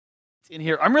in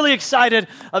here. I'm really excited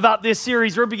about this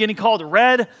series we're beginning called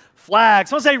Red Flags.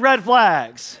 Someone say Red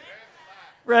Flags.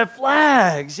 Red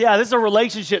Flags. Yeah, this is a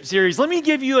relationship series. Let me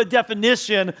give you a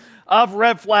definition of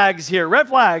red flags here. Red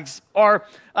flags are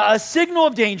a signal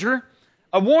of danger,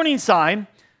 a warning sign,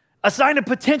 a sign of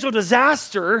potential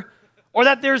disaster, or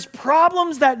that there's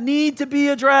problems that need to be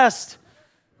addressed.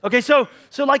 Okay, so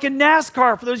like in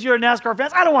NASCAR, for those of you who are NASCAR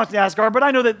fans, I don't watch NASCAR, but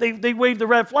I know that they wave the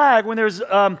red flag when there's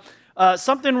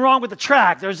something wrong with the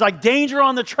track. There's like danger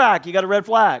on the track, you got a red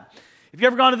flag. If you've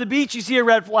ever gone to the beach, you see a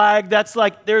red flag, that's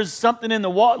like there's something in the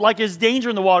water, like there's danger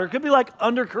in the water. It could be like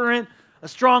undercurrent, a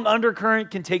strong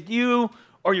undercurrent can take you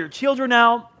or your children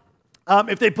out.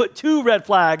 If they put two red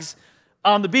flags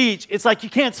on the beach, it's like you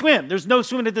can't swim. There's no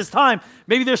swimming at this time.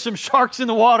 Maybe there's some sharks in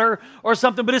the water or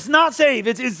something, but it's not safe.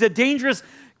 It's a dangerous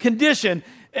condition.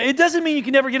 It doesn't mean you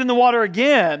can never get in the water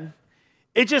again.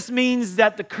 It just means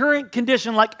that the current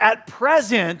condition, like at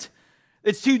present,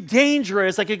 it's too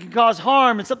dangerous, like it can cause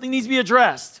harm and something needs to be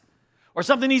addressed or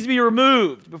something needs to be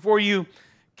removed before you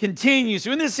continue.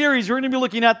 So in this series, we're going to be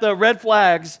looking at the red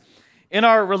flags in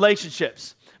our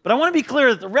relationships. But I want to be clear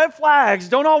that the red flags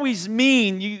don't always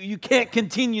mean you can't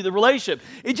continue the relationship.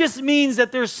 It just means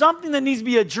that there's something that needs to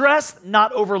be addressed,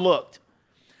 not overlooked.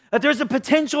 That there's a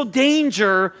potential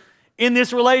danger in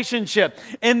this relationship.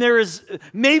 And there is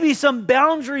maybe some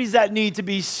boundaries that need to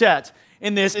be set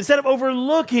in this. Instead of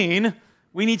overlooking,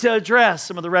 we need to address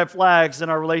some of the red flags in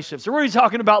our relationships. So we're really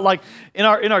talking about like in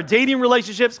our dating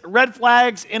relationships, red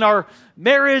flags in our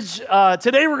marriage.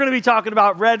 Today we're going to be talking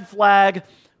about red flag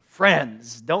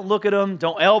friends. Don't look at them,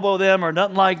 don't elbow them or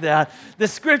nothing like that. The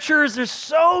scriptures, there's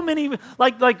so many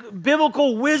like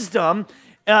biblical wisdom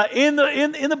in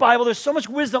the Bible. There's so much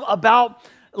wisdom about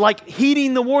like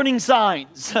heeding the warning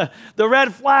signs, the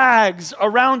red flags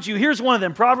around you. Here's one of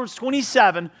them, Proverbs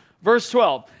 27, verse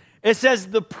 12. It says,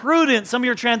 the prudent, some of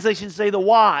your translations say the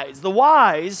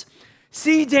wise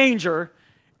see danger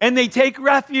and they take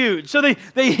refuge. So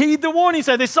they heed the warning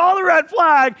sign. They saw the red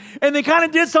flag and they kind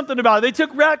of did something about it. They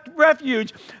took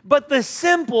refuge. But the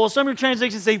simple, some of your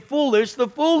translations say foolish, the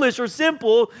foolish or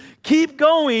simple keep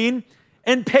going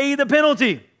and pay the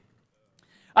penalty.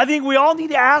 I think we all need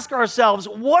to ask ourselves,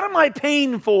 what am I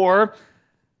paying for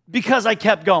because I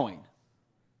kept going?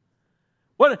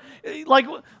 What, like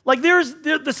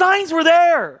the signs were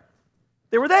there.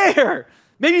 They were there.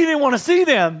 Maybe you didn't want to see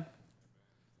them,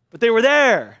 but they were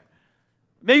there.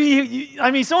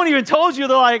 Maybe someone even told you,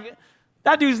 they're like,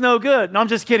 that dude's no good. No, I'm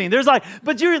just kidding. There's like,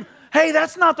 hey,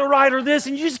 that's not the right or this,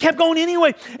 and you just kept going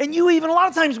anyway. And you even, a lot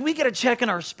of times we get a check in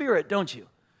our spirit, don't you?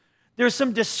 There's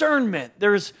some discernment.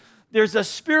 There's a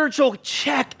spiritual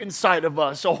check inside of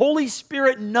us, a Holy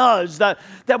Spirit nudge that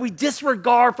we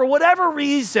disregard for whatever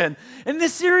reason. In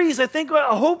this series, I think what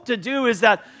I hope to do is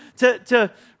that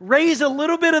to raise a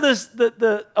little bit of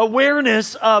the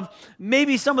awareness of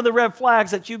maybe some of the red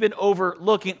flags that you've been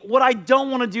overlooking. What I don't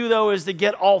want to do, though, is to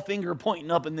get all finger pointing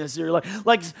up in this series,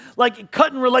 like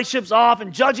cutting relationships off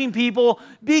and judging people.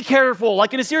 Be careful.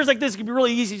 Like in a series like this, it can be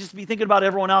really easy just to be thinking about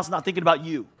everyone else, not thinking about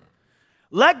you.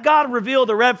 Let God reveal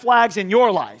the red flags in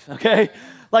your life, okay?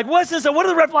 Like, what are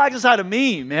the red flags inside of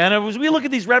me, man? As we look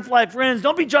at these red flag friends,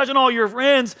 don't be judging all your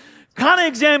friends. Kind of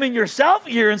examine yourself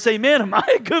here and say, man, am I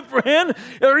a good friend?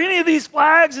 Are any of these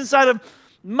flags inside of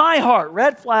my heart?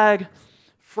 Red flag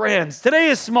friends. Today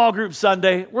is Small Group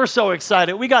Sunday. We're so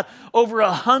excited. We got over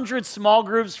 100 small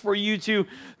groups for you to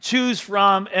choose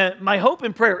from. And my hope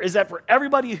and prayer is that for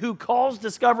everybody who calls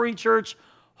Discovery Church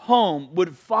home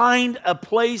would find a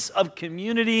place of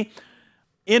community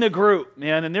in a group,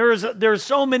 man. And there's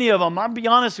so many of them. I'll be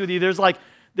honest with you. There's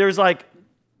like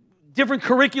different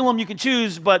curriculum you can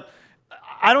choose, but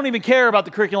I don't even care about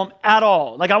the curriculum at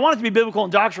all. Like I want it to be biblical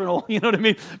and doctrinal, you know what I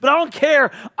mean? But I don't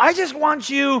care. I just want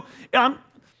you, I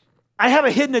have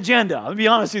a hidden agenda. I'll be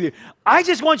honest with you. I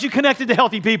just want you connected to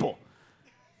healthy people.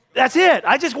 That's it.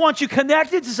 I just want you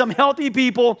connected to some healthy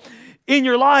people in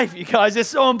your life, you guys. It's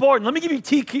so important. Let me give you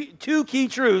two key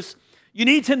truths you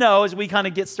need to know as we kind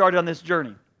of get started on this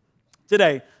journey.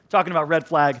 Today, talking about red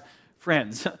flag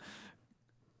friends.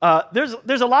 There's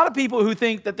a lot of people who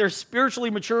think that they're spiritually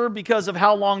mature because of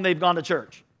how long they've gone to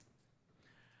church.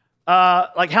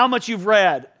 Like how much you've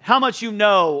read, how much you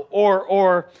know,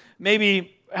 or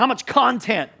maybe how much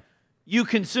content you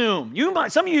consume.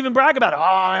 Some of you even brag about it. Oh,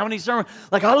 how many sermons?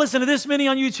 Like I listen to this many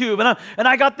on YouTube, and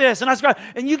I got this, and I subscribe.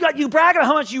 And you brag about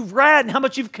how much you've read and how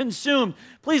much you've consumed.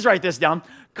 Please write this down.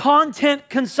 Content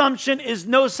consumption is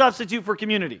no substitute for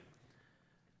community.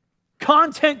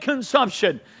 Content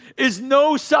consumption is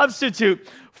no substitute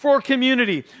for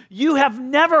community. You have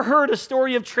never heard a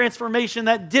story of transformation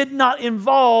that did not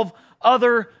involve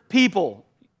other people.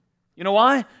 You know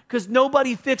why? Because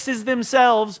nobody fixes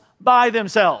themselves by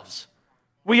themselves.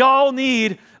 We all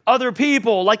need other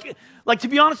people. Like to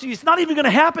be honest with you, it's not even going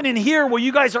to happen in here where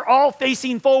you guys are all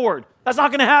facing forward. That's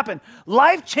not going to happen.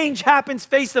 Life change happens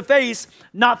face to face,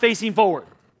 not facing forward.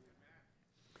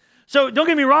 So don't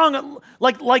get me wrong,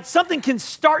 like something can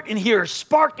start in here,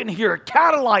 spark in here,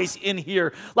 catalyze in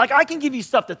here. Like I can give you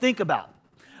stuff to think about.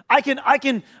 I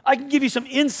can give you some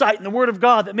insight in the Word of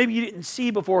God that maybe you didn't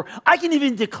see before. I can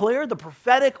even declare the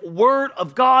prophetic Word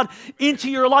of God into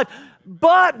your life.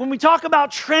 But when we talk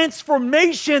about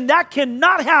transformation, that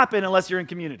cannot happen unless you're in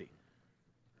community.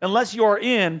 Unless you're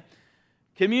in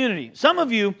community. Some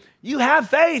of you, you have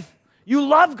faith. You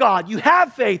love God. You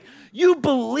have faith. You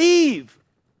believe.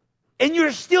 And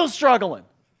you're still struggling.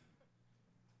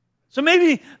 So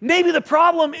maybe the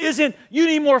problem isn't you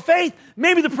need more faith.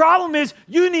 Maybe the problem is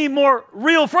you need more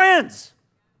real friends.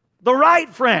 The right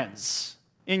friends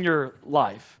in your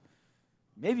life.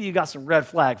 Maybe you got some red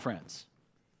flag friends.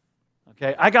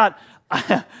 Okay,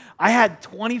 I had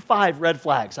 25 red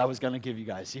flags I was going to give you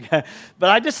guys. But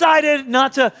I decided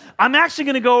not to. I'm actually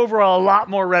going to go over a lot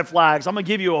more red flags. I'm going to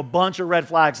give you a bunch of red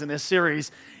flags in this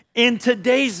series. In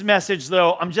today's message,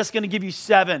 though, I'm just going to give you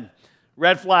 7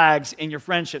 red flags in your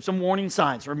friendship. Some warning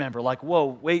signs, remember, like,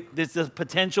 whoa, wait, there's a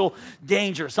potential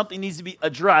danger. Something needs to be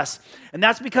addressed. And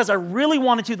that's because I really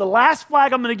wanted to. The last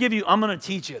flag I'm going to give you, I'm going to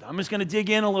teach it. I'm just going to dig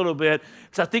in a little bit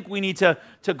because I think we need to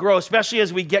grow, especially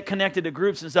as we get connected to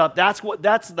groups and stuff. That's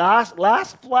the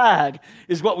last flag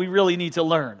is what we really need to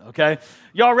learn, okay?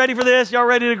 Y'all ready for this? Y'all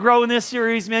ready to grow in this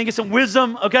series, man? Get some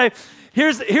wisdom, okay?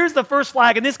 Here's the first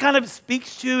flag, and this kind of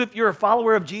speaks to if you're a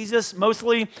follower of Jesus,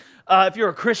 mostly if you're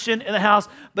a Christian in the house.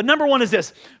 But number 1 is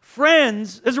this.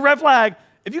 Friends, this is a red flag.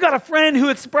 If you got a friend who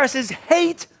expresses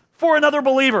hate for another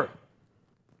believer,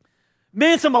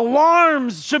 man, some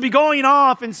alarms should be going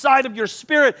off inside of your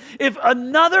spirit. If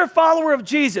another follower of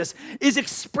Jesus is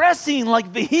expressing like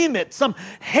vehement, some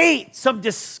hate, some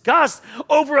disgust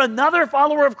over another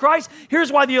follower of Christ,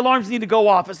 here's why the alarms need to go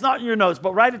off. It's not in your notes,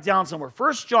 but write it down somewhere.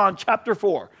 1 John chapter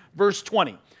 4, verse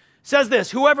 20 says this,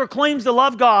 whoever claims to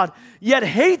love God yet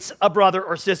hates a brother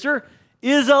or sister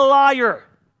is a liar.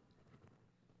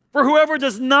 For whoever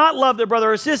does not love their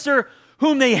brother or sister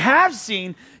whom they have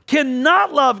seen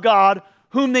cannot love God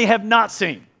whom they have not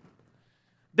seen.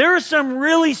 There is some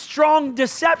really strong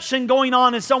deception going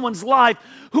on in someone's life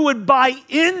who would buy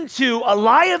into a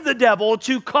lie of the devil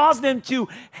to cause them to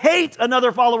hate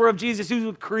another follower of Jesus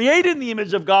who's created in the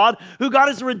image of God, who God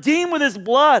has redeemed with his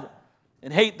blood,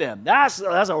 and hate them. That's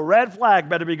a red flag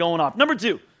better be going off. Number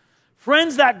 2,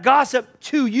 friends that gossip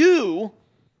to you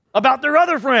about their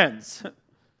other friends.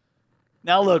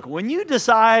 Now look,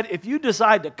 if you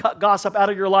decide to cut gossip out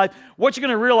of your life, what you're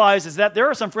going to realize is that there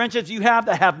are some friendships you have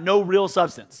that have no real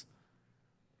substance.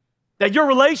 That your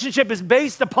relationship is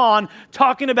based upon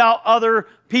talking about other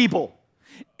people.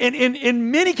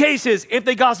 In many cases, if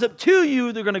they gossip to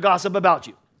you, they're going to gossip about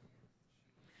you.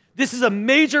 This is a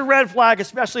major red flag,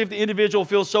 especially if the individual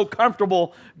feels so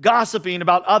comfortable gossiping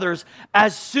about others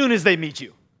as soon as they meet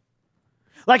you.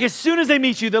 Like as soon as they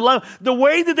meet you, the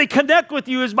way that they connect with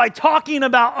you is by talking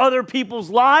about other people's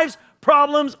lives,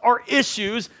 problems, or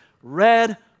issues.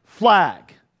 Red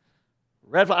flag.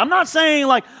 Red flag. I'm not saying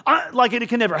like it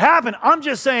can never happen. I'm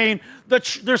just saying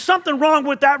that there's something wrong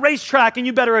with that racetrack and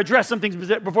you better address some things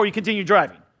before you continue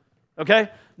driving. Okay?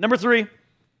 Number 3,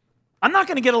 I'm not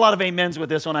going to get a lot of amens with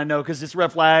this one, I know, because it's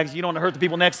red flags. You don't want to hurt the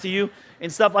people next to you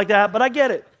and stuff like that, but I get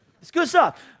it. It's good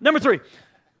stuff. Number 3,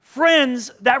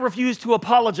 friends that refuse to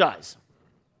apologize.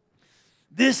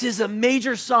 This is a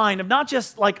major sign of not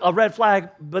just like a red flag,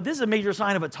 but this is a major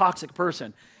sign of a toxic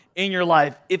person in your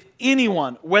life. If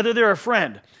anyone, whether they're a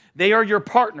friend, they are your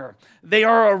partner, they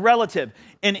are a relative,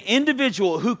 an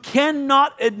individual who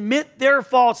cannot admit their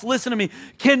faults, listen to me,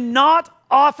 cannot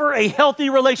offer a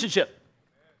healthy relationship.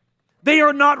 They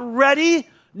are not ready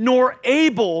nor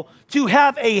able to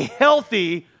have a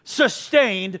healthy,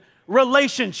 sustained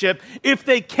relationship if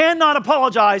they cannot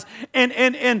apologize and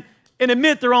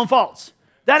admit their own faults.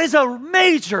 That is a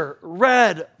major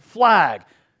red flag.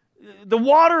 The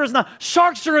water is not,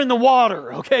 sharks are in the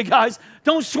water, okay, guys?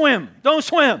 Don't swim.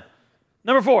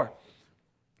 Number 4,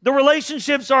 the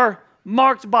relationships are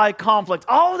marked by conflict.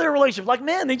 All of their relationships, like,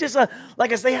 man, they just,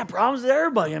 like I say, they have problems with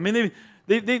everybody. I mean,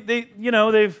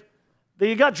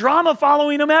 they got drama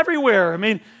following them everywhere. I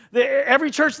mean,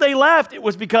 every church they left, it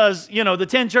was because, the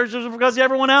 10 churches were because of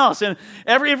everyone else. And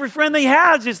every friend they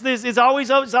had, it's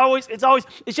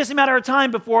just a matter of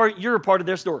time before you're a part of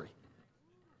their story.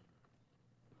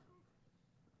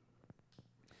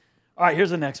 All right,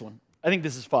 here's the next one. I think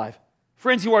this is 5.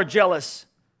 Friends who are jealous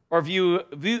or view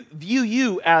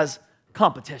you as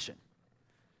competition.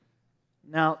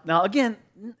 Now, again,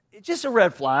 it's just a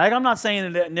red flag. I'm not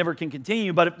saying that it never can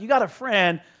continue, but if you got a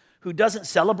friend who doesn't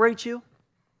celebrate you,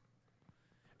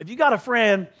 if you got a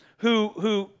friend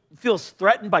who feels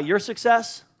threatened by your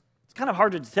success, it's kind of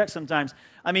hard to detect sometimes.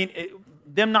 I mean,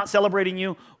 them not celebrating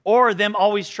you, or them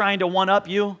always trying to one-up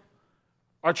you,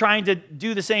 or trying to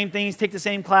do the same things, take the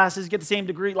same classes, get the same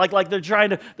degree. Like they're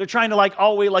trying to like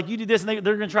always, like you do this, and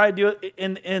they're going to try to do it.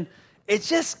 And it's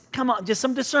just, come on, just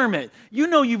some discernment. You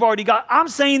know you've already got, I'm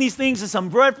saying these things and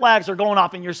some red flags are going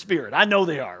off in your spirit. I know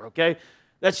they are, okay?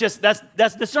 That's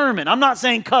discernment. I'm not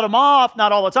saying cut them off,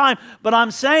 not all the time, but I'm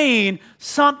saying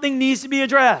something needs to be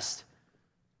addressed,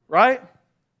 right?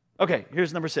 Okay,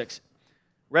 here's number 6.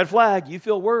 Red flag, you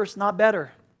feel worse, not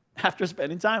better, after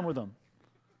spending time with them.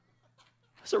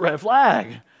 That's a red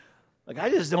flag. Like,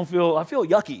 I feel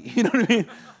yucky, you know what I mean?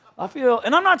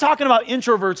 And I'm not talking about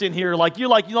introverts in here, like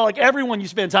everyone you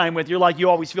spend time with, you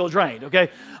always feel drained,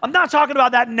 okay? I'm not talking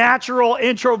about that natural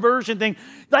introversion thing.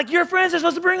 Like, your friends are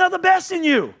supposed to bring out the best in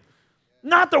you.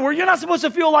 Not the word. You're not supposed to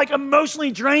feel like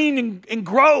emotionally drained and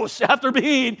gross after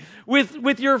being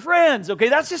with your friends, okay?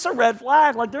 That's just a red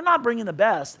flag. Like, they're not bringing the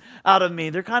best out of me.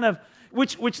 They're kind of,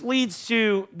 which leads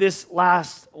to this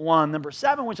last one, number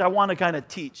 7, which I want to kind of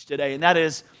teach today, and that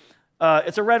is,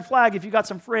 it's a red flag if you got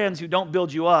some friends who don't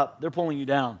build you up, they're pulling you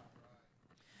down.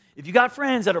 If you got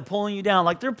friends that are pulling you down,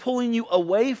 like they're pulling you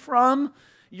away from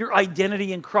your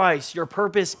identity in Christ, your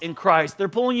purpose in Christ, they're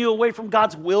pulling you away from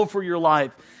God's will for your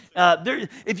life.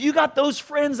 If you got those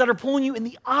friends that are pulling you in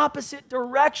the opposite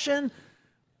direction,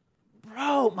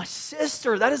 bro, my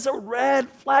sister, that is a red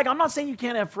flag. I'm not saying you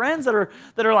can't have friends that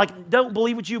are like, don't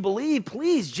believe what you believe.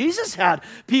 Please, Jesus had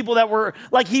people that were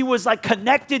like he was like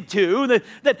connected to,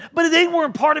 but they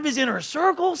weren't part of his inner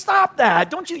circle. Stop that.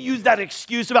 Don't you use that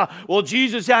excuse about, well,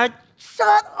 Jesus had.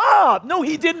 Shut up. No,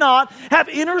 he did not have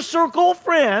inner circle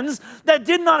friends that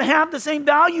did not have the same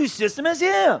value system as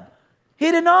him.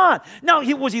 He did not. Now,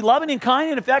 was he loving and kind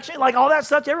and affectionate, like all that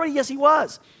stuff to everybody? Yes, he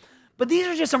was. But these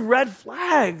are just some red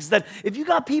flags that if you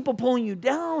got people pulling you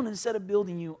down instead of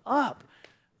building you up,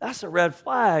 that's a red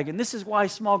flag. And this is why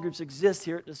small groups exist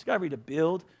here at Discovery, to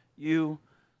build you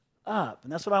up.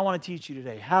 And that's what I want to teach you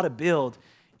today, how to build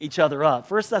each other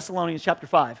up. 1 Thessalonians chapter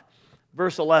 5,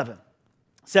 verse 11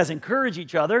 says, encourage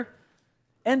each other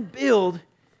and build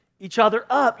each other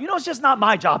up. You know, it's just not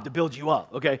my job to build you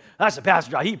up, okay? That's the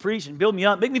pastor's job. He preach and build me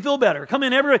up, make me feel better. Come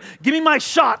in every, give me my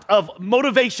shot of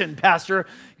motivation, pastor.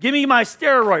 Give me my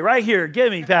steroid right here.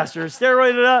 Give me, pastor.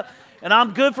 Steroid it up, and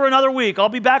I'm good for another week. I'll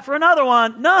be back for another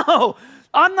one. No,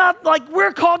 I'm not. Like,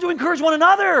 we're called to encourage one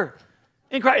another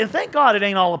in Christ. And thank God it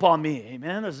ain't all upon me,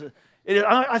 amen?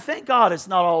 I thank God it's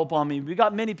not all upon me. We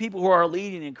got many people who are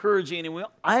leading, encouraging, and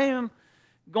I am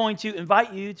going to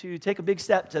invite you to take a big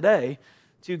step today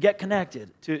to get connected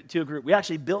to a group. We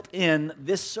actually built in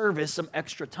this service some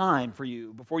extra time for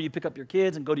you before you pick up your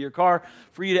kids and go to your car,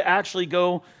 for you to actually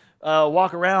go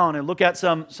walk around and look at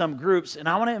some groups. And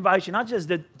I want to invite you not just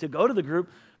to go to the group,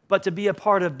 but to be a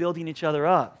part of building each other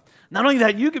up. Not only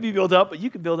that you could be built up, but you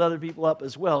could build other people up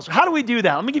as well. So how do we do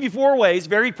that? Let me give you 4 ways,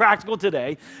 very practical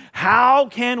today. How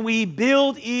can we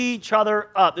build each other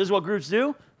up? This is what groups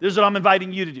do. This is what I'm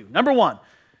inviting you to do. Number 1,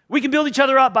 we can build each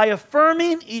other up by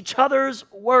affirming each other's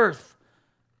worth.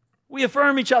 We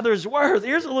affirm each other's worth.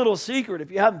 Here's a little secret if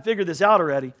you haven't figured this out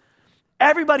already.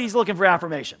 Everybody's looking for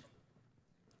affirmation.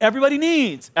 Everybody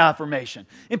needs affirmation.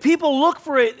 And people look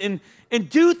for it and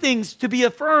do things to be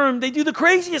affirmed. They do the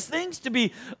craziest things to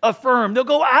be affirmed. They'll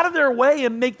go out of their way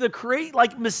and make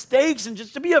mistakes and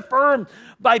just to be affirmed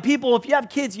by people. If you have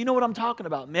kids, you know what I'm talking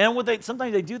about, man.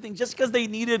 Sometimes they do things just because they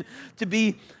needed to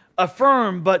be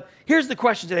affirmed. But here's the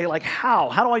question today, like how?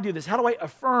 How do I do this? How do I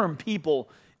affirm people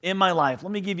in my life?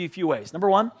 Let me give you a few ways. Number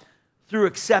 1, through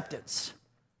acceptance.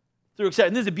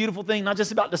 And this is a beautiful thing, not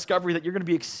just about discovery, that you're going to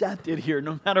be accepted here,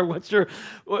 no matter what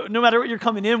you're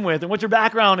coming in with and what your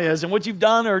background is and what you've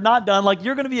done or not done. Like,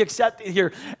 you're going to be accepted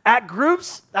here. At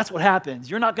groups, that's what happens.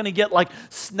 You're not going to get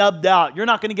snubbed out. You're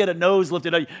not going to get a nose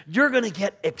lifted up. You're going to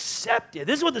get accepted.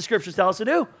 This is what the scriptures tell us to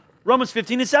do. Romans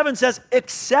 15:7 says,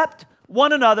 accept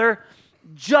one another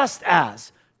just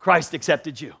as Christ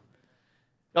accepted you.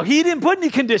 Now, he didn't put any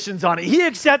conditions on it. He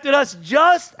accepted us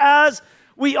just as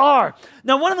we are.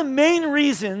 Now, one of the main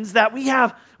reasons that we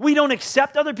don't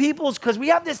accept other people is because we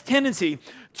have this tendency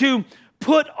to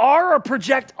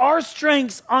project our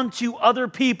strengths onto other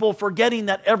people, forgetting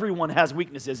that everyone has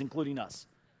weaknesses, including us.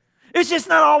 It's just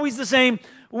not always the same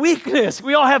weakness.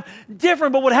 We all have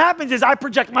different, but what happens is I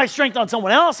project my strength on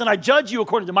someone else and I judge you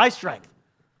according to my strength.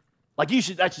 Like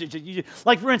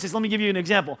like for instance, let me give you an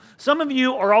example. Some of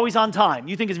you are always on time.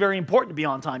 You think it's very important to be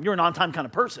on time. You're an on-time kind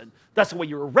of person. That's the way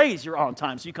you were raised. You're on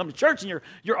time. So you come to church and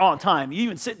you're on time. You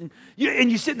even sit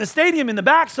you sit in the stadium in the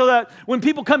back so that when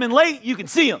people come in late, you can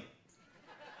see them.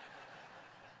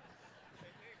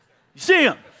 You see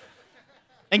them.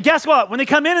 And guess what? When they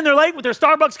come in and they're late with their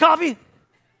Starbucks coffee,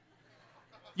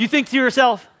 you think to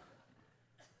yourself,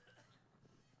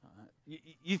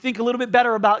 you think a little bit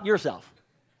better about yourself.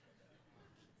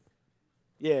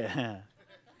 Yeah.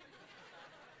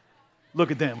 Look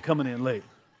at them coming in late.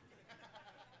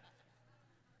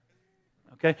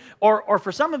 Okay? Or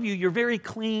for some of you, you're a very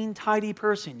clean, tidy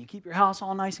person. You keep your house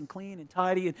all nice and clean and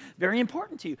tidy and very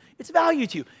important to you. It's value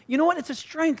to you. You know what? It's a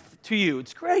strength to you.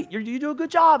 It's great. You do a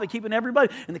good job at keeping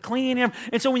everybody and the clean.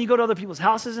 And so when you go to other people's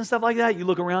houses and stuff like that, you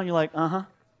look around, you're like, uh-huh.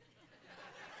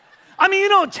 I mean, you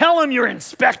don't tell them you're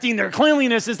inspecting their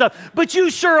cleanliness and stuff, but you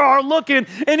sure are looking,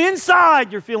 and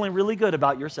inside you're feeling really good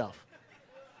about yourself.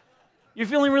 You're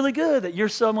feeling really good that you're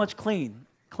so much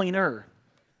cleaner.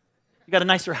 You got a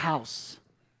nicer house.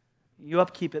 You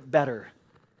upkeep it better.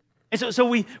 And so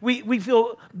we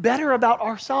feel better about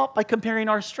ourselves by comparing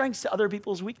our strengths to other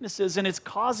people's weaknesses, and it's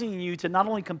causing you to not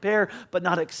only compare but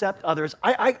not accept others.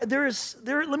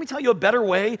 Let me tell you a better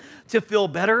way to feel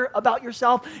better about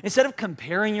yourself. Instead of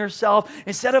comparing yourself,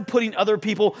 instead of putting other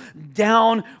people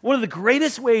down, one of the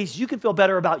greatest ways you can feel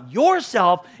better about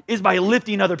yourself is by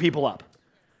lifting other people up.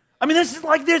 I mean,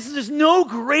 there's no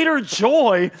greater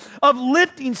joy of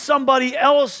lifting somebody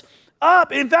else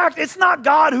up. In fact, it's not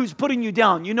God who's putting you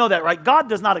down. You know that, right? God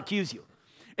does not accuse you.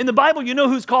 In the Bible, you know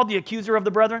who's called the accuser of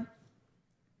the brethren?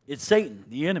 It's Satan,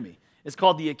 the enemy. It's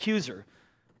called the accuser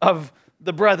of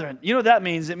the brethren. You know what that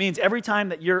means? It means every time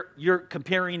that you're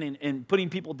comparing and putting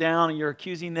people down and you're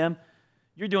accusing them,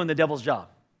 you're doing the devil's job.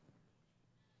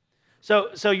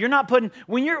 So you're not putting,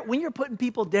 when you're putting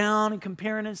people down and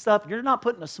comparing and stuff, you're not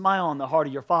putting a smile on the heart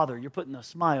of your Father. You're putting a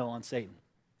smile on Satan.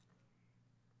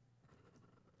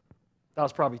 That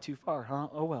was probably too far, huh?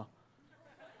 Oh, well.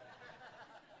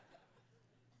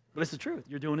 But it's the truth.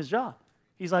 You're doing his job.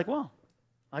 He's like, well,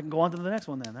 I can go on to the next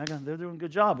one then. They're doing a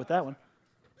good job with that one.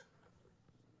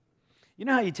 You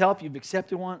know how you tell if you've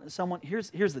accepted someone? Here's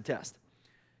the test.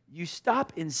 You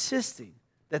stop insisting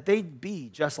that they be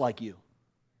just like you.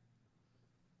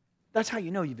 That's how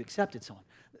you know you've accepted someone.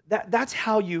 That's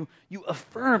how you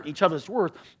affirm each other's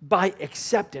worth, by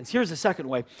acceptance. Here's the second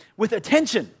way. With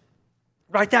attention.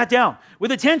 Write that down.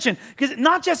 With attention. Because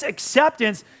not just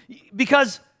acceptance,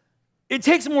 because it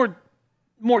takes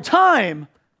more time,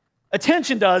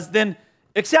 attention does, than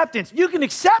acceptance. You can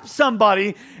accept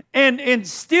somebody and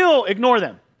still ignore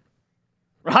them.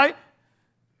 Right?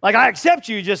 Like, I accept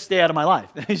you, just stay out of my life.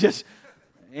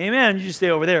 Amen. You just stay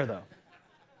over there, though.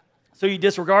 So you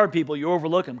disregard people, you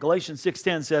overlook them. Galatians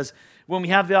 6:10 says, when we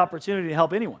have the opportunity to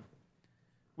help anyone,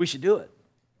 we should do it.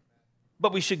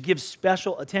 But we should give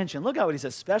special attention. Look at what he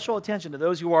says, special attention to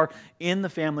those who are in the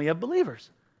family of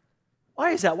believers. Why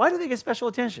is that? Why do they get special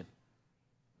attention?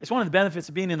 It's one of the benefits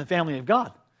of being in the family of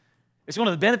God. It's one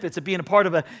of the benefits of being a part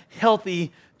of a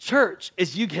healthy church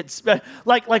is you get,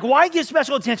 like why give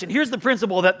special attention? Here's the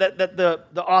principle that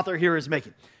the author here is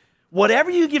making. Whatever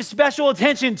you give special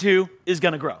attention to is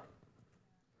going to grow.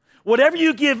 Whatever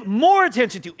you give more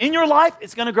attention to in your life,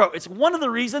 it's going to grow. It's one of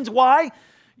the reasons why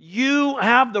you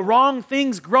have the wrong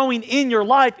things growing in your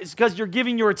life is because you're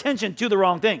giving your attention to the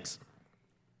wrong things.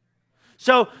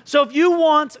 So if you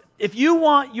want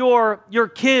your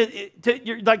kid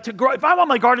to grow, if I want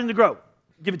my garden to grow,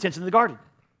 give attention to the garden.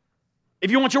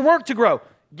 If you want your work to grow,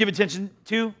 give attention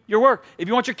to your work. If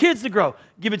you want your kids to grow,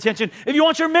 give attention. If you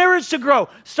want your marriage to grow,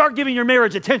 start giving your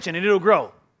marriage attention and it'll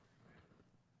grow.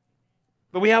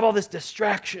 But we have all this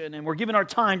distraction and we're giving our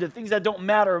time to things that don't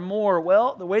matter more.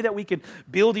 Well, the way that we can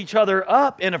build each other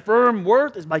up and affirm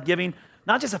worth is by giving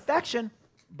not just affection,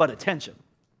 but attention.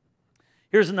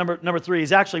 Here's the number 3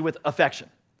 is actually with affection.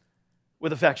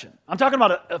 With affection. I'm talking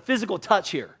about a physical touch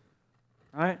here.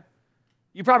 All right?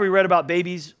 You probably read about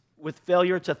babies with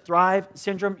failure to thrive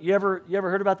syndrome. You ever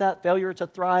heard about that? Failure to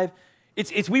thrive?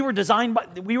 We were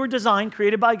designed,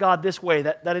 created by God this way,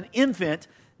 that an infant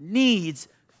needs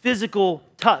physical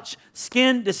touch,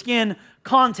 skin-to-skin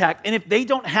contact. And if they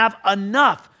don't have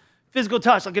enough physical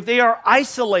touch, like if they are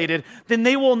isolated, then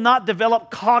they will not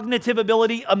develop cognitive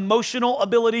ability, emotional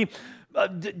ability.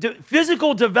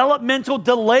 Physical developmental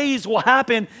delays will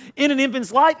happen in an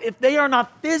infant's life if they are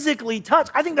not physically touched.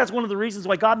 I think that's one of the reasons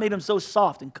why God made them so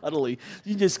soft and cuddly.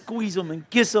 You just squeeze them and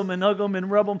kiss them and hug them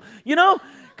and rub them,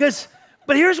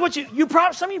 But here's what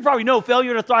some of you probably know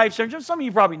failure to thrive syndrome. Some of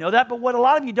you probably know that, but what a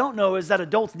lot of you don't know is that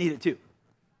adults need it too.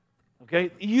 Okay,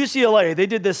 UCLA, they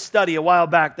did this study a while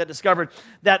back that discovered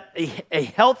that a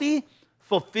healthy,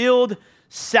 fulfilled,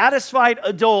 satisfied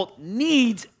adult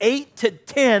needs 8 to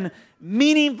 10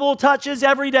 meaningful touches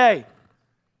every day.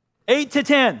 8 to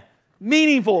 10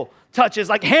 meaningful touches,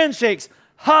 like handshakes,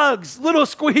 hugs, little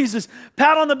squeezes,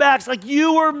 pat on the backs. Like,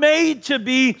 you were made to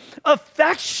be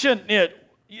affectionate.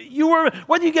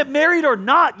 Whether you get married or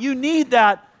not, you need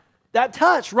that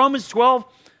touch. Romans 12,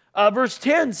 verse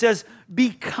 10 says,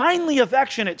 be kindly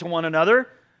affectionate to one another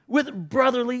with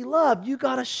brotherly love. You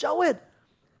got to show it,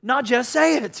 not just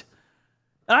say it.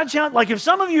 And I challenge, like, if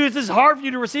some of you, this is hard for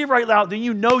you to receive right now, then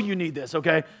you know you need this,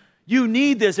 okay? You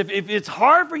need this. If it's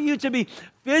hard for you to be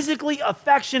physically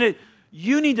affectionate,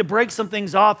 you need to break some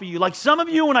things off of you. Like, some of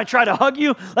you, when I try to hug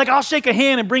you, like, I'll shake a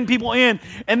hand and bring people in.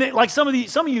 And then, like, some of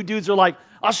you dudes are like,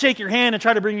 I'll shake your hand and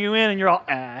try to bring you in, and you're all,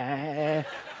 ah.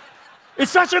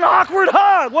 It's such an awkward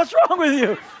hug. What's wrong with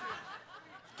you?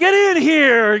 Get in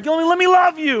here. Let me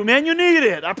love you, man. You need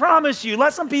it. I promise you.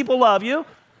 Let some people love you.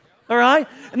 All right?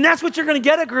 And that's what you're going to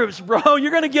get at groups, bro. You're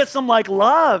going to get some, like,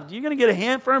 love. You're going to get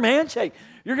a firm handshake.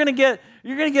 You're going to get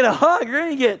a hug. You're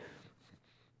going to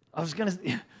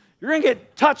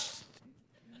get touched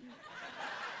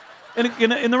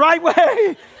in the right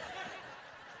way.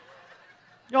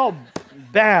 Y'all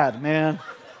bad, man.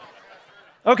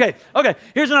 Okay.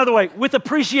 Here's another way. With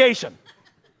appreciation.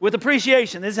 With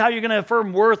appreciation. This is how you're going to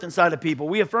affirm worth inside of people.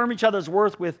 We affirm each other's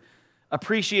worth with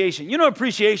appreciation. You know what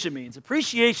appreciation means?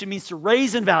 Appreciation means to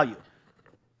raise in value.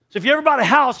 So if you ever bought a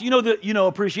house, you know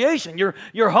appreciation.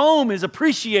 Your home is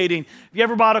appreciating. If you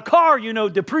ever bought a car, you know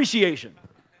depreciation.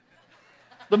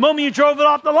 The moment you drove it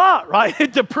off the lot, right?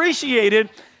 It depreciated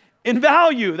in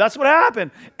value. That's what happened.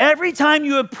 Every time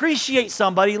you appreciate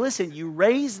somebody, listen, you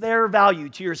raise their value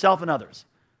to yourself and others.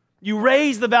 You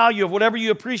raise the value of whatever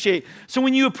you appreciate. So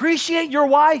when you appreciate your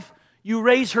wife, you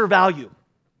raise her value.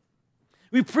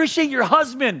 We appreciate your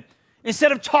husband.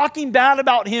 Instead of talking bad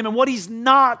about him and what he's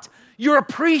not, you're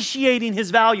appreciating his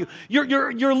value.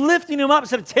 You're lifting him up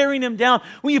instead of tearing him down.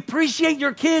 When you appreciate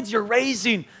your kids, you're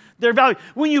raising their value.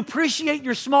 When you appreciate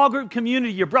your small group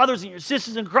community, your brothers and your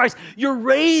sisters in Christ, you're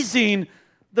raising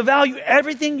the value.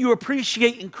 Everything you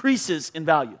appreciate increases in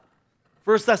value.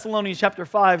 1 Thessalonians chapter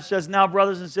 5 says, now,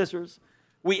 brothers and sisters,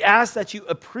 we ask that you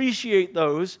appreciate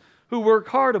those who work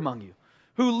hard among you,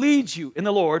 who lead you in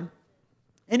the Lord,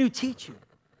 and who teach you.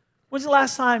 When's the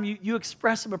last time you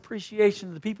expressed some appreciation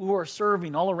to the people who are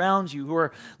serving all around you, who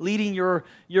are leading your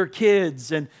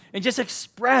kids, and just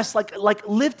express, like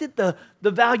lifted the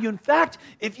value? In fact,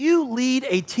 if you lead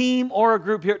a team or a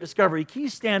group here at Discovery, can you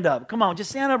stand up? Come on, just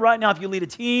stand up right now if you lead a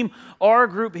team or a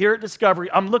group here at Discovery.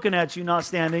 I'm looking at you, not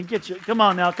standing. Come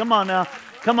on now. Thank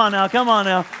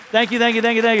you.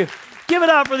 Give it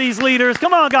up for these leaders.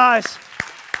 Come on, guys.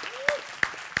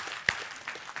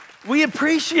 We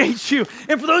appreciate you.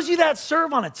 And for those of you that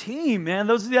serve on a team, man,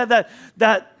 those of you that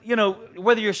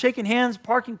whether you're shaking hands,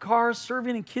 parking cars,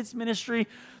 serving in kids ministry,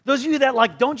 those of you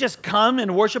that don't just come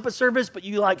and worship a service, but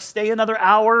you stay another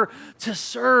hour to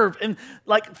serve. And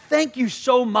thank you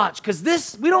so much,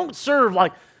 because we don't serve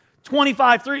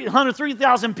 25, 300,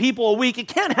 3,000 people a week. It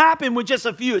can't happen with just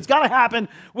a few. It's got to happen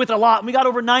with a lot. And we got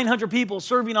over 900 people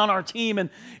serving on our team.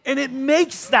 And it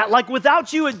makes that,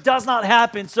 without you, it does not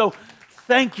happen. So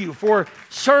thank you for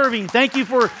serving. Thank you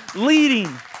for leading.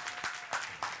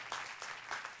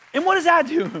 And what does that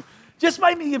do? Just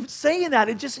by me saying that,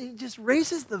 it just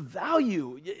raises the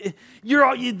value.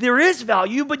 There is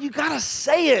value, but you got to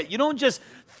say it. You don't just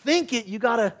think it. You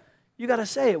got to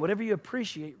say it. Whatever you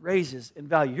appreciate raises in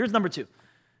value. Here's number 2.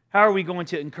 How are we going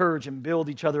to encourage and build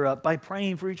each other up? By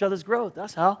praying for each other's growth.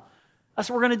 That's how. That's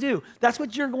what we're going to do. That's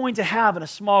what you're going to have in a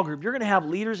small group. You're going to have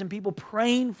leaders and people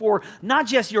praying for not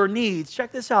just your needs,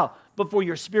 check this out, but for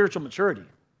your spiritual maturity,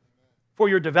 for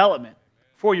your development,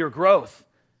 for your growth.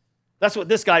 That's what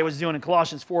this guy was doing in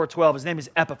Colossians 4:12. His name is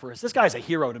Epaphras. This guy's a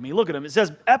hero to me. Look at him. It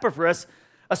says, Epaphras,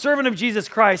 a servant of Jesus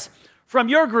Christ, from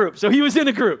your group. So he was in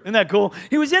a group. Isn't that cool?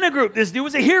 He was in a group. This dude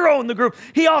was a hero in the group.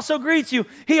 He also greets you.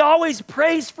 He always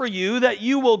prays for you that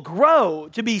you will grow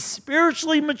to be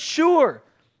spiritually mature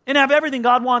and have everything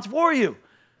God wants for you.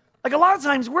 A lot of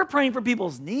times we're praying for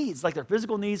people's needs, their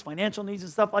physical needs, financial needs,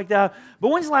 and stuff like that. But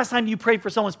when's the last time you prayed for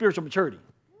someone's spiritual maturity?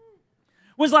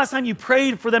 When's the last time you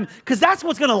prayed for them? Because that's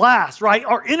what's going to last, right?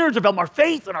 Our inner development, our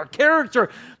faith and our character.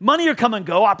 Money are come and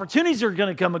go. Opportunities are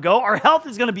going to come and go. Our health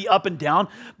is going to be up and down.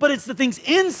 But it's the things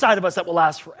inside of us that will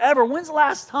last forever. When's the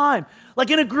last time?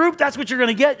 In a group, that's what you're going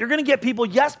to get. You're going to get people,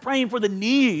 yes, praying for the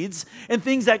needs and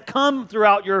things that come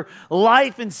throughout your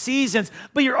life and seasons.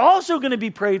 But you're also going to be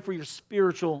prayed for your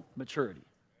spiritual maturity.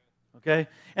 okay?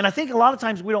 And I think a lot of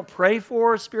times we don't pray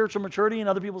for spiritual maturity in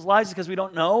other people's lives because we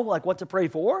don't know, like, what to pray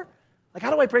for. Like, how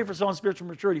do I pray for someone's spiritual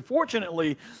maturity?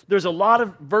 Fortunately, there's a lot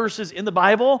of verses in the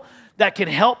Bible that can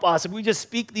help us. If we just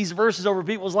speak these verses over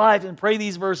people's lives and pray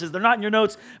these verses, they're not in your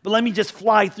notes, but let me just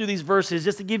fly through these verses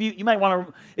just to give you, you might want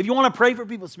to, if you want to pray for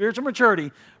people's spiritual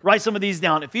maturity, write some of these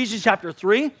down. Ephesians chapter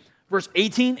 3, verse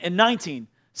 18 and 19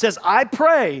 says, I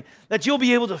pray that you'll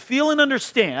be able to feel and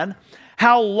understand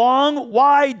how long,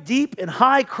 wide, deep, and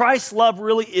high Christ's love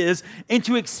really is, and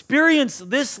to experience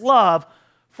this love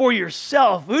for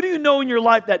yourself. Who do you know in your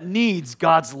life that needs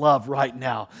God's love right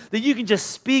now? That you can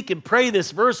just speak and pray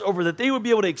this verse over, that they would be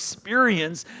able to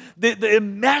experience the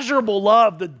immeasurable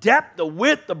love, the depth, the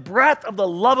width, the breadth of the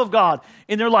love of God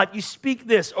in their life. You speak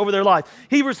this over their life.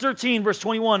 Hebrews 13, verse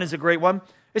 21 is a great one.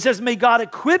 It says, may God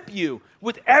equip you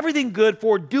with everything good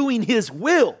for doing His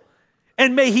will,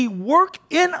 and may He work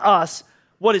in us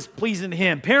what is pleasing to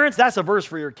Him. Parents, that's a verse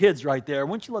for your kids right there.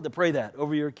 Wouldn't you love to pray that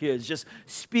over your kids? Just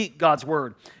speak God's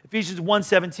word. Ephesians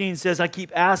 1:17 says, I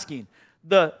keep asking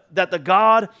that the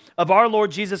God of our Lord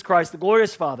Jesus Christ, the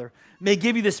glorious Father, may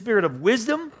give you the spirit of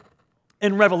wisdom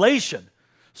and revelation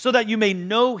so that you may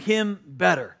know Him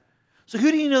better. So who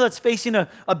do you know that's facing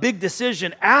a big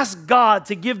decision? Ask God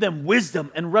to give them wisdom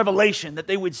and revelation, that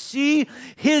they would see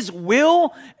His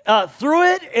will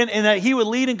through it, and that He would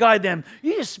lead and guide them.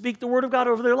 You just speak the word of God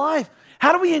over their life.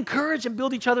 How do we encourage and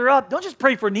build each other up? Don't just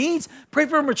pray for needs. Pray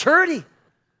for maturity.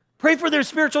 Pray for their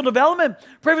spiritual development.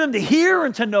 Pray for them to hear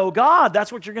and to know God. That's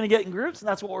what you're going to get in groups, and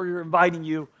that's what we're inviting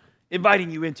you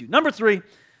into. Number 3,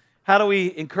 how do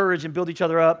we encourage and build each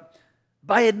other up?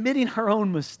 By admitting our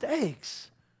own mistakes.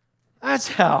 That's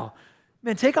how.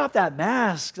 Man, take off that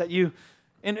mask that you,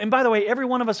 and by the way, every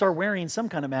one of us are wearing some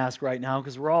kind of mask right now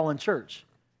because we're all in church,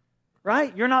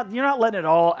 right? You're not letting it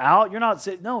all out. You're not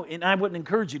saying, no, and I wouldn't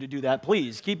encourage you to do that.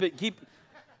 Please, keep.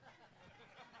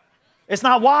 It's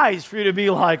not wise for you to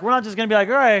be like, we're not just going to be like,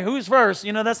 all right, who's first?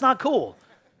 You know, that's not cool.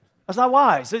 That's not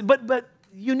wise. But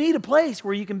you need a place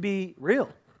where you can be real,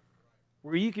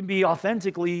 where you can be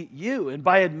authentically you. And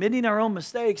by admitting our own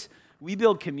mistakes, we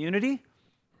build community,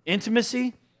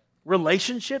 intimacy,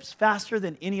 relationships faster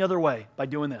than any other way by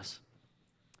doing this.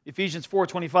 Ephesians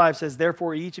 4:25 says,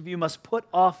 therefore each of you must put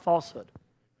off falsehood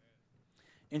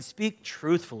and speak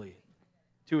truthfully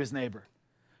to his neighbor,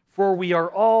 for we are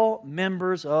all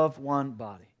members of one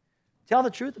body. Tell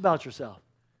the truth about yourself,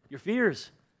 your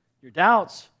fears, your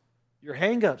doubts, your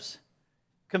hang-ups.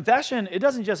 Confession, it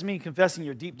doesn't just mean confessing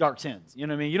your deep, dark sins. You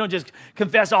know what I mean? You don't just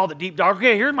confess all the deep, dark,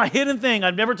 okay, here's my hidden thing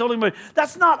I've never told anybody.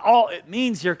 That's not all it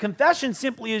means here. Confession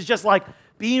simply is just like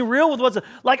being real with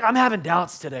like I'm having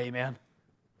doubts today, man.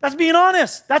 That's being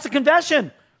honest. That's a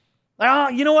confession.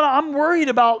 Like, you know what? I'm worried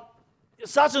about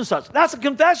such and such. That's a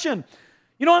confession.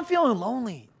 You know, I'm feeling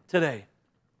lonely today.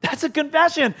 That's a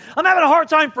confession. I'm having a hard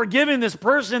time forgiving this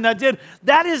person that did.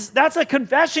 That's a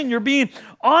confession. You're being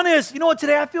honest. You know what?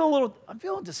 Today I'm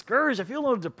feeling discouraged. I feel a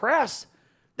little depressed.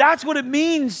 That's what it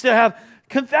means to have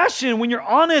confession. When you're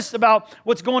honest about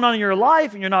what's going on in your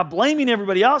life and you're not blaming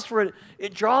everybody else for it,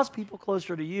 it draws people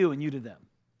closer to you and you to them.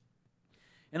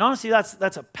 And honestly, that's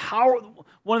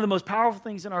one of the most powerful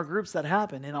things in our groups that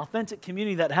happen. In authentic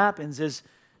community that happens is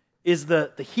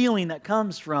the healing that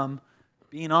comes from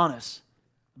being honest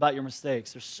about your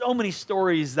mistakes. There's so many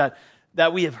stories that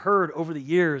we have heard over the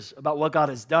years about what God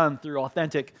has done through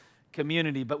authentic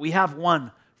community, but we have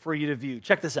one for you to view.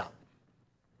 Check this out.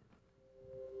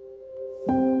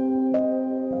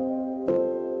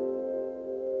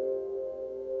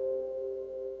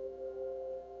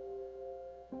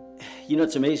 You know,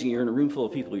 it's amazing. You're in a room full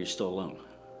of people, you're still alone.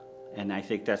 And I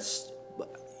think that's,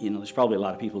 there's probably a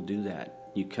lot of people do that.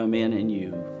 You come in and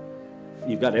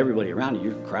you've got everybody around you,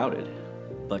 you're crowded,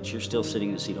 but you're still sitting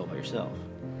in a seat all by yourself.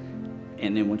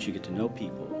 And then once you get to know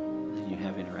people, then you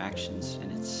have interactions, and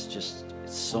it's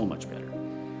so much better.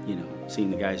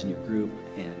 Seeing the guys in your group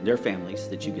and their families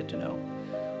that you get to know,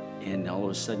 and all of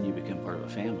a sudden you become part of a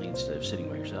family instead of sitting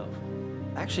by yourself.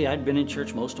 Actually, I'd been in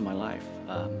church most of my life.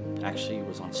 Actually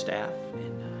was on staff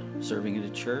and serving at a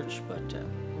church, but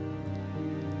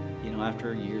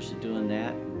after years of doing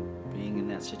that, being in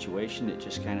that situation, it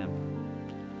just kind of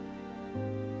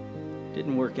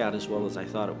didn't work out as well as I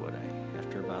thought it would.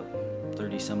 After about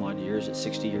 30 some odd years, at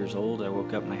 60 years old, I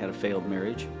woke up and I had a failed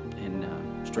marriage and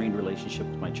strained relationship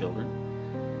with my children.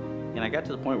 And I got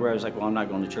to the point where I was like, well, I'm not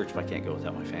going to church if I can't go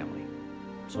without my family.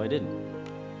 So I didn't.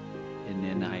 And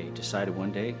then I decided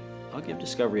one day, I'll give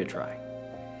Discovery a try.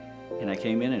 And I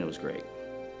came in and it was great.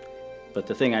 But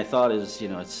the thing I thought is,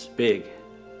 it's big,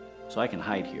 so I can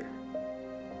hide here.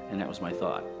 And that was my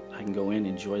thought. I can go in,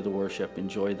 enjoy the worship,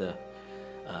 enjoy the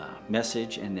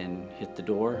message and then hit the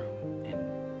door,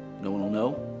 and no one will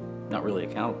know. Not really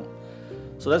accountable.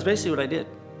 So that's basically what I did.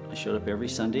 I showed up every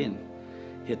Sunday and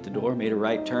hit the door, made a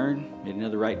right turn, made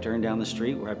another right turn down the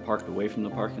street where I parked away from the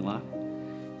parking lot,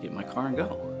 get my car and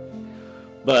go.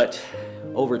 But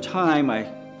over time, I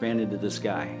ran into this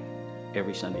guy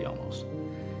every Sunday almost,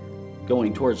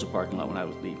 going towards the parking lot when I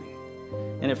was leaving.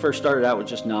 And it first started out with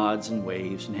just nods and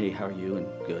waves and, hey, how are you? And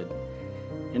good.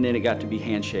 And then it got to be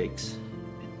handshakes,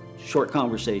 short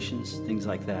conversations, things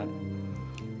like that.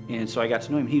 And so I got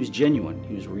to know him. He was genuine.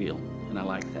 He was real. And I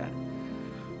liked that.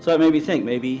 So that made me think,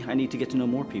 maybe I need to get to know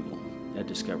more people at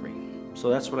Discovery. So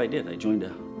that's what I did. I joined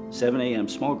a 7 a.m.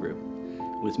 small group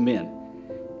with men.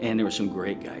 And there were some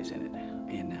great guys in it.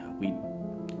 And we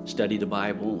studied the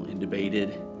Bible and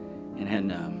debated and had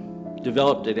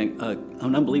developed an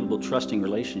unbelievable trusting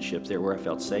relationship there where I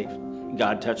felt safe.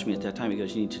 God touched me at that time. He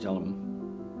goes, you need to tell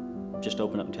them, just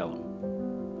open up and tell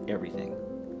them everything.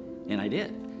 And I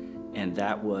did. And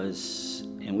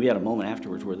and we had a moment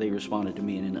afterwards where they responded to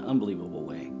me in an unbelievable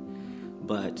way.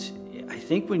 But I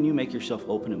think when you make yourself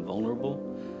open and vulnerable,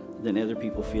 then other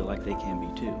people feel like they can be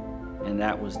too. And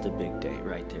that was the big day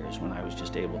right there, is when I was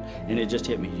just able, and it just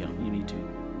hit me, you need to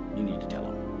tell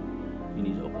them. You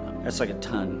need to open up. That's like a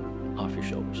ton off your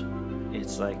shoulders.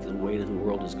 It's like the weight of the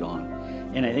world is gone.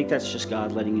 And I think that's just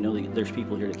God letting you know that there's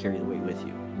people here to carry the weight with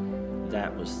you.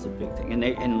 That was the big thing.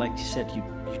 And like you said, you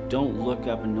don't look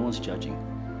up and no one's judging.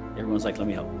 Everyone's like, let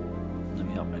me help.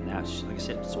 And that's, like I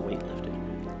said, it's a weight lifted.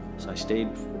 So I stayed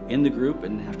in the group,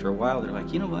 and after a while, they're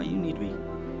like, you know what, you need to be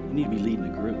leading a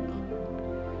group.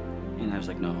 And I was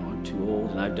like, no, I'm too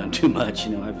old and I've done too much.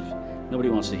 Nobody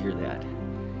wants to hear that.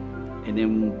 And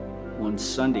then one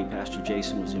Sunday, Pastor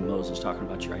Jason was in Moses talking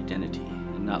about your identity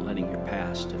and not letting your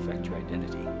past affect your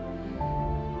identity.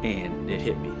 And it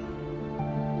hit me.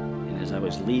 And as I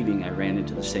was leaving, I ran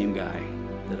into the same guy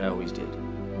that I always did.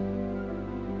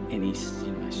 And I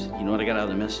said, you know what I got out of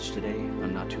the message today?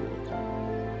 I'm not too old.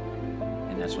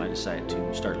 And that's when I decided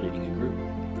to start leading a group.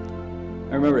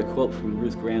 I remember a quote from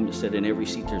Ruth Graham that said, in every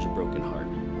seat there's a broken heart.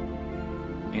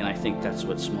 And I think that's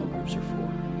what small groups are for.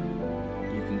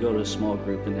 You can go to a small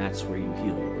group and that's where you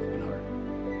heal your broken heart.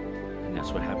 And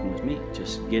that's what happened with me.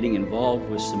 Just getting involved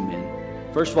with some men.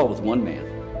 First of all, with one man.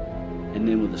 And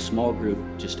then with a small group,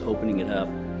 just opening it up.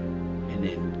 And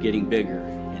then getting bigger.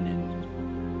 And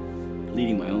then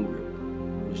leading my own group.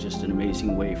 It was just an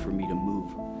amazing way for me to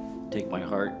move. Take my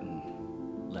heart and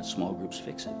let small groups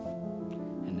fix it.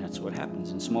 And that's what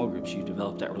happens in small groups. You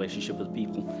develop that relationship with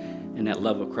people, and that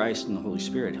love of Christ and the Holy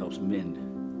Spirit helps mend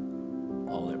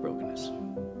all their brokenness.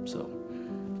 So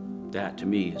that, to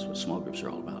me, is what small groups are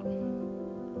all about.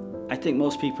 I think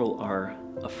most people are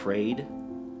afraid,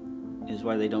 is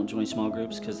why they don't join small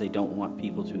groups, because they don't want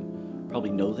people to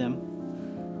probably know them.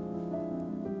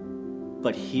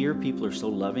 But here, people are so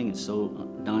loving and so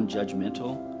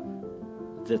non-judgmental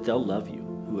that they'll love you,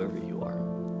 whoever you are.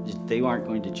 They aren't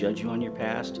going to judge you on your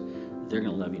past. They're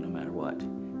going to love you no matter what.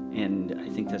 And I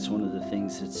think that's one of the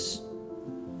things that's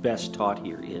best taught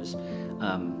here is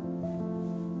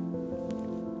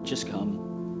just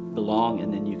come, belong,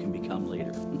 and then you can become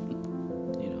later.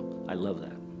 I love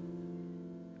that.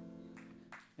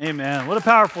 Amen. What a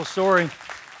powerful story.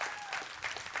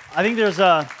 I think there's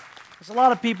a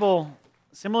lot of people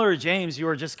similar to James who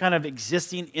are just kind of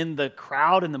existing in the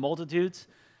crowd and the multitudes.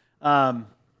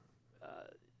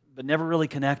 But never really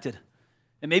connected.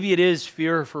 And maybe it is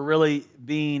fear for really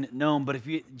being known, but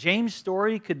James'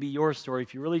 story could be your story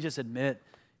if you really just admit,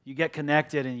 you get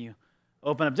connected and you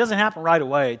open up. It doesn't happen right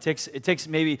away. It takes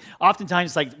maybe,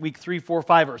 oftentimes like week 3, 4,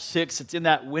 5, or 6, it's in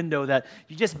that window that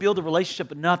you just build a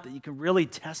relationship enough that you can really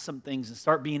test some things and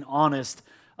start being honest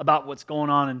about what's going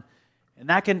on. And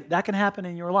that can happen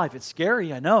in your life. It's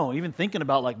scary, I know. Even thinking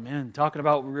about talking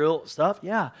about real stuff,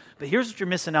 yeah. But here's what you're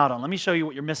missing out on. Let me show you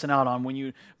what you're missing out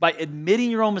on. By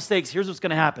admitting your own mistakes, here's what's going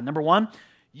to happen. Number one,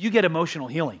 you get emotional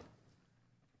healing.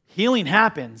 Healing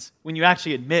happens when you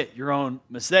actually admit your own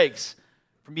mistakes.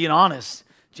 From being honest,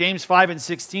 James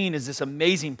 5:16 is this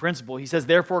amazing principle. He says,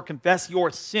 therefore confess your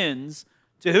sins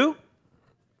to who?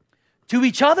 To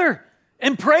each other.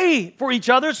 And pray for each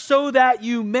other so that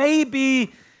you may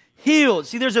be healed.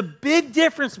 See, there's a big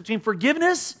difference between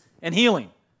forgiveness and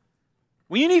healing.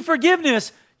 When you need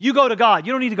forgiveness, you go to God.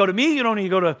 You don't need to go to me. You don't need to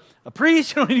go to a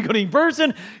priest. You don't need to go to any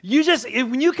person.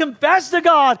 When you confess to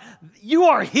God, you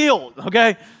are healed,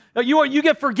 okay? You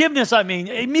get forgiveness,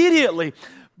 immediately.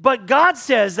 But God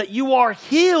says that you are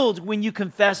healed when you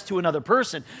confess to another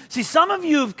person. See, some of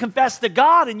you have confessed to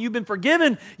God and you've been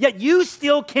forgiven, yet you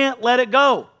still can't let it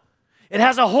go. It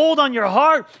has a hold on your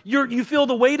heart. You feel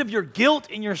the weight of your guilt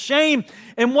and your shame.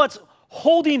 And what's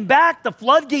holding back the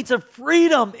floodgates of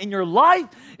freedom in your life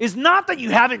is not that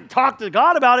you haven't talked to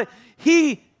God about it.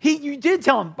 You did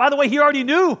tell him. By the way, he already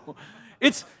knew.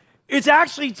 It's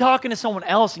actually talking to someone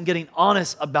else and getting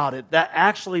honest about it that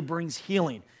actually brings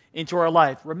healing into our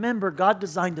life. Remember, God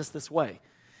designed us this way.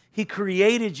 He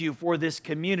created you for this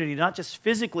community, not just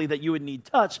physically that you would need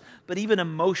touch, but even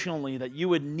emotionally that you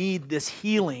would need this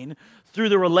healing through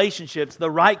the relationships,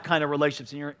 the right kind of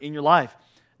relationships in your life.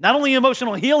 Not only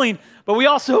emotional healing, but we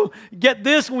also get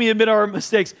this when we admit our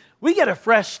mistakes. We get a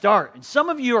fresh start. And some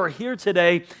of you are here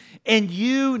today and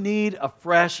you need a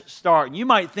fresh start. And you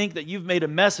might think that you've made a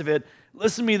mess of it.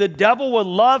 Listen to me, the devil would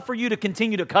love for you to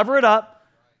continue to cover it up,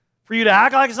 for you to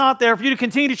act like it's not there, for you to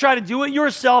continue to try to do it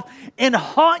yourself and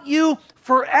haunt you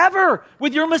forever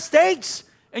with your mistakes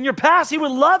and your past. He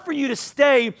would love for you to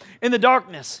stay in the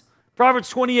darkness. Proverbs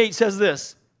 28 says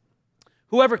this,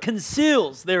 whoever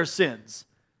conceals their sins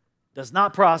does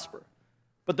not prosper,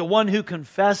 but the one who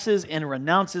confesses and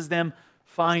renounces them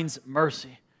finds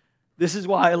mercy. This is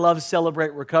why I love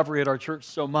Celebrate Recovery at our church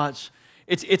so much.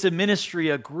 It's a ministry,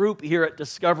 a group here at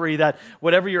Discovery that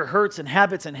whatever your hurts and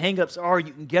habits and hangups are,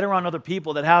 you can get around other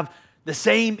people that have the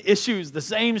same issues, the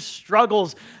same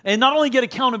struggles, and not only get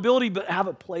accountability, but have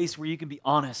a place where you can be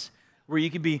honest, where you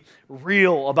can be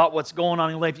real about what's going on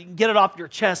in your life. You can get it off your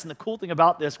chest. And the cool thing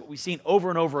about this, what we've seen over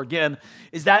and over again,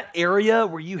 is that area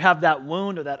where you have that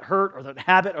wound or that hurt or that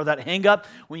habit or that hang up,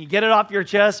 when you get it off your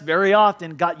chest, very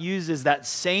often God uses that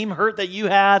same hurt that you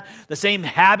had, the same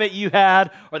habit you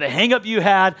had, or the hang up you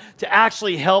had to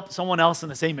actually help someone else in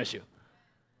the same issue.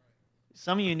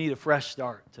 Some of you need a fresh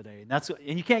start today.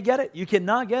 And you can't get it. You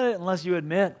cannot get it unless you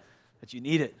admit that you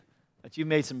need it, that you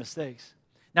made some mistakes.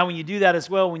 Now, when you do that as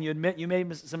well, when you admit you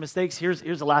made some mistakes, here's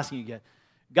the last thing you get.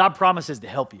 God promises to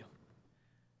help you.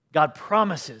 God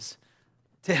promises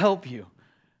to help you.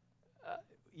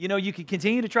 You can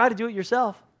continue to try to do it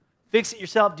yourself. Fix it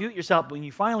yourself, do it yourself. But when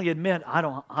you finally admit,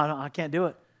 I can't do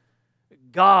it,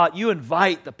 God, you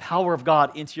invite the power of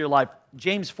God into your life.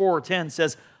 James 4:10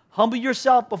 says, humble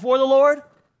yourself before the Lord,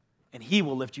 and He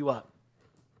will lift you up.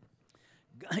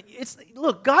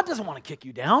 Look, God doesn't want to kick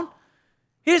you down.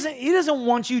 He doesn't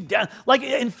want you down. Like,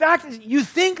 in fact, you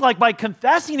think like by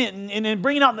confessing it and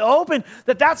bringing it out in the open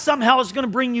that somehow is going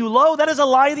to bring you low. That is a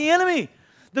lie of the enemy.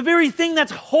 The very thing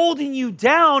that's holding you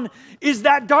down is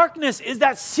that darkness, is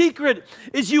that secret,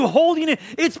 is you holding it.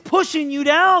 It's pushing you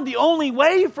down. The only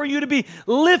way for you to be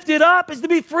lifted up is to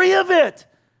be free of it,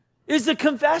 is to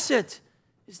confess it,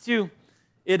 is to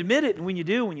admit it. And when you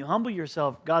do, when you humble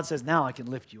yourself, God says, now I can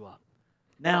lift you up.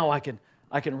 Now I can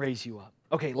raise you up.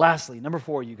 Okay, lastly, number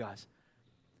 4, you guys.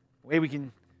 The way we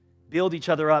can build each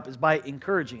other up is by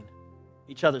encouraging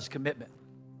each other's commitment.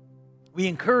 We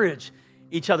encourage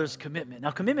each other's commitment.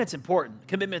 Now, commitment's important.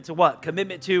 Commitment to what?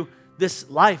 Commitment to this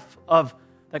life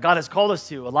that God has called us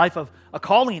to, a life of a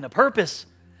calling, a purpose.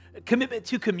 A commitment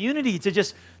to community,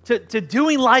 to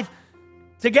doing life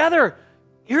together.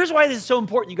 Here's why this is so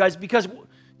important, you guys, because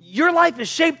your life is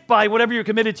shaped by whatever you're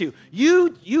committed to.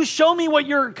 You show me what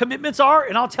your commitments are,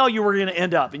 and I'll tell you where you're going to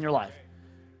end up in your life.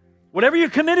 Whatever you're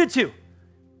committed to,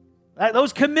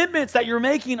 those commitments that you're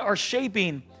making are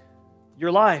shaping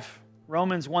your life.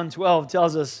 Romans 1:12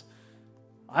 tells us,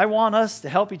 I want us to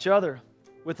help each other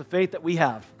with the faith that we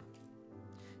have.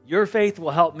 Your faith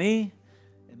will help me,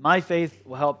 and my faith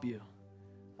will help you.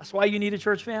 That's why you need a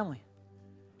church family.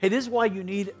 Hey, this is why you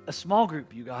need a small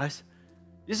group, you guys.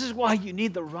 This is why you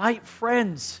need the right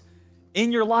friends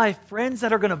in your life, friends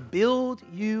that are going to build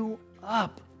you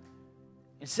up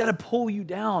instead of pull you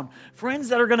down, friends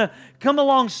that are going to come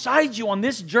alongside you on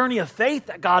this journey of faith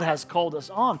that God has called us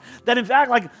on. That in fact,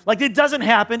 like it doesn't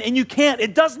happen, and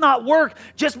it does not work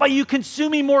just by you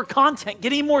consuming more content,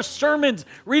 getting more sermons,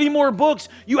 reading more books.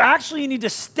 You actually need to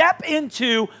step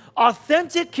into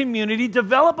authentic community,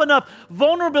 develop enough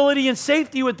vulnerability and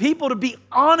safety with people to be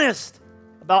honest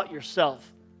about yourself.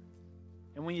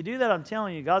 And when you do that, I'm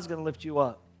telling you, God's going to lift you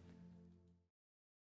up.